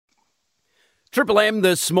Triple M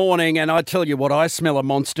this morning, and I tell you what, I smell a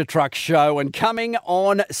monster truck show. And coming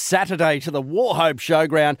on Saturday to the Wauchope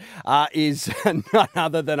Showground is none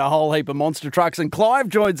other than a whole heap of monster trucks. And Clive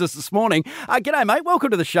joins us this morning. G'day, mate.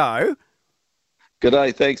 Welcome to the show.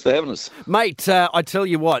 G'day, thanks for having us. Mate, I tell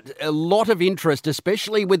you what, a lot of interest,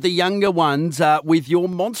 especially with the younger ones, with your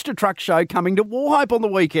monster truck show coming to Wauchope on the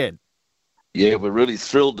weekend. Yeah, we're really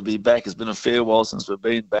thrilled to be back. It's been a fair while since we've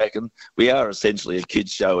been back, and we are essentially a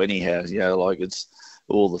kids' show anyhow. You know, like it's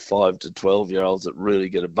all the 5 to 12-year-olds that really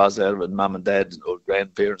get a buzz out of it. Mum and dad or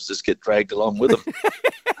grandparents just get dragged along with them.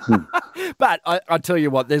 But I tell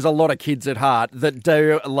you what, there's a lot of kids at heart that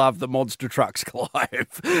do love the monster trucks,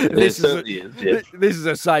 Clive. This is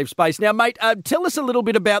a safe space. Now, mate, tell us a little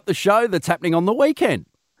bit about the show that's happening on the weekend.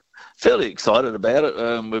 Fairly excited about it.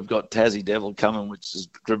 We've got Tassie Devil coming, which is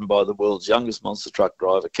driven by the world's youngest monster truck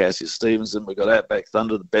driver, Cassius Stevenson. We've got Outback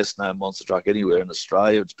Thunder, the best-known monster truck anywhere in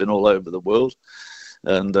Australia. It's been all over the world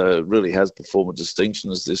and really has performed with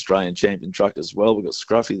distinction as the Australian champion truck as well. We've got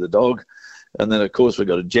Scruffy the dog. And then, of course, we've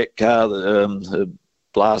got a jet car that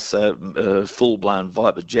blasts out full-blown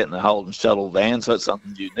Viper jet in a Holden shuttle van, so it's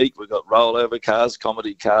something unique. We've got rollover cars,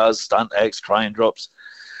 comedy cars, stunt acts, crane drops,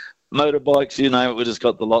 motorbikes, you name it. We just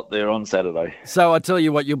got the lot there on Saturday. So I tell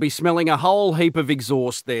you what, you'll be smelling a whole heap of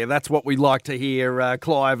exhaust there. That's what we like to hear,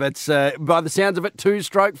 Clive. It's, by the sounds of it,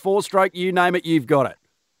 2-stroke, 4-stroke, you name it, you've got it.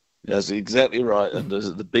 That's exactly right, and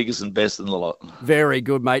the biggest and best in the lot. Very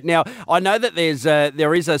good, mate. Now, I know that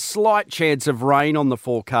there is a slight chance of rain on the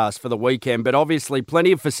forecast for the weekend, but obviously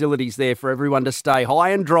plenty of facilities there for everyone to stay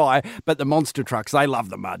high and dry, but the monster trucks, they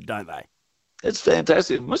love the mud, don't they? It's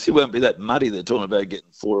fantastic. It mostly won't be that muddy. They're talking about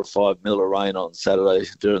getting 4 or 5 mil of rain on Saturday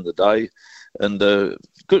during the day. And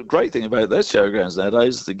great thing about those showgrounds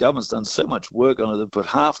nowadays, the government's done so much work on it. They've put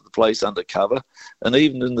half of the place under cover. And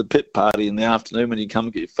even in the pit party in the afternoon when you come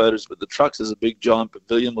and get your photos with the trucks, there's a big giant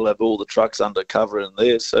pavilion. We'll have all the trucks under cover in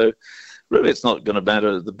there. So really it's not going to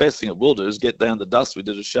matter. The best thing it will do is get down the dust. We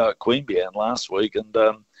did a show at Queanbeyan last week, and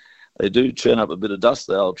they do churn up a bit of dust,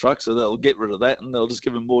 the old truck, so they'll get rid of that and they'll just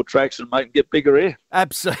give them more traction and make them get bigger air.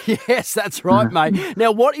 Absolutely. Yes, that's right, mate.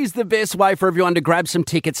 Now, what is the best way for everyone to grab some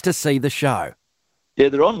tickets to see the show? Yeah,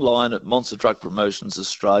 they're online at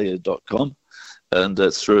monstertruckpromotionsaustralia.com, and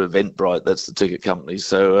it's through Eventbrite. That's the ticket company.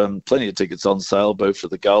 So plenty of tickets on sale, both for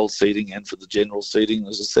the gold seating and for the general seating.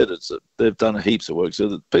 As I said, they've done heaps of work, so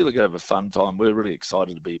that people are going to have a fun time. We're really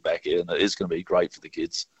excited to be back here, and it is going to be great for the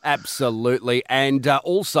kids. Absolutely. And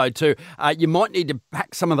also, too, you might need to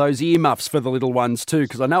pack some of those earmuffs for the little ones, too,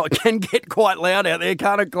 because I know it can get quite loud out there,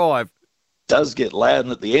 can't it, Clive? Does get loud,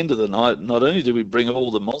 and at the end of the night, not only do we bring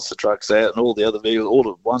all the monster trucks out and all the other vehicles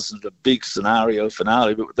all at once into a big scenario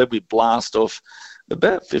finale, but then we blast off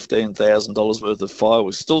about $15,000 worth of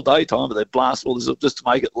fireworks. Still daytime, but they blast all this up just to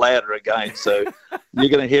make it louder again. So you're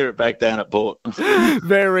going to hear it back down at Port.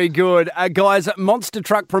 Very good. Guys, Monster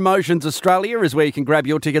Truck Promotions Australia is where you can grab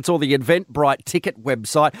your tickets, or the Eventbrite ticket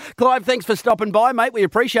website. Clive, thanks for stopping by, mate. We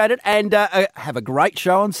appreciate it, and have a great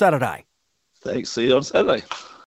show on Saturday. Thanks. See you on Saturday.